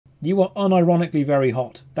You are unironically very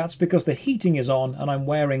hot. That's because the heating is on and I'm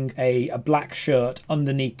wearing a black shirt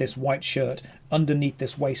underneath this white shirt, underneath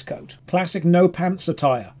this waistcoat. Classic no pants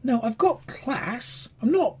attire. No, I've got class.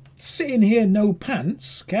 I'm not sitting here no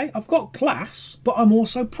pants, okay? I've got class, but I'm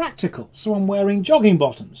also practical. So I'm wearing jogging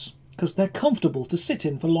bottoms, because they're comfortable to sit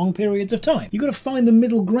in for long periods of time. You've got to find the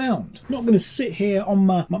middle ground. I'm not going to sit here on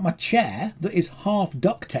my chair that is half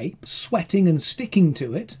duct tape, sweating and sticking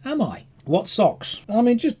to it, am I? What socks? I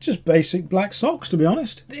mean, just basic black socks, to be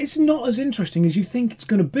honest. It's not as interesting as you think it's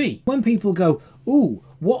going to be. When people go, ooh,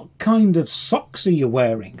 what kind of socks are you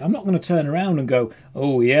wearing? I'm not going to turn around and go,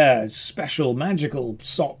 oh yeah, special magical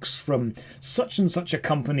socks from such and such a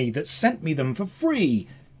company that sent me them for free.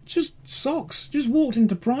 Just socks. Just walked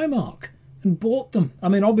into Primark and bought them. I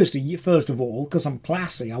mean, obviously, first of all, because I'm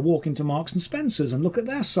classy, I walk into Marks and Spencer's and look at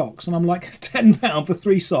their socks and I'm like, £10 for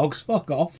 3 socks, fuck off.